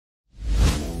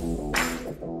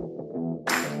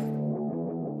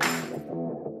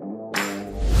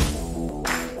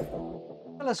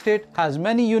estate has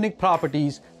many unique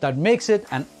properties that makes it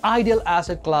an ideal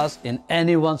asset class in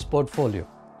anyone's portfolio.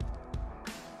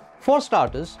 For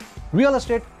starters, real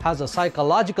estate has a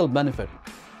psychological benefit,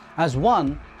 as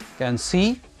one can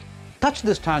see, touch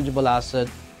this tangible asset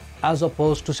as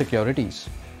opposed to securities.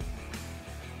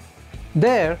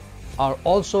 There are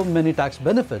also many tax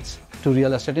benefits to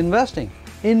real estate investing,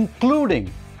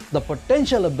 including the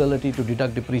potential ability to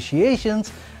deduct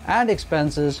depreciations and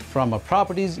expenses from a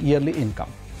property's yearly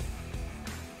income.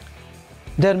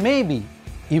 There may be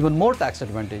even more tax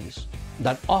advantages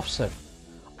that offset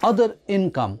other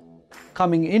income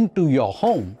coming into your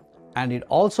home, and it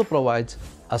also provides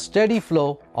a steady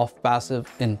flow of passive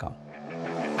income.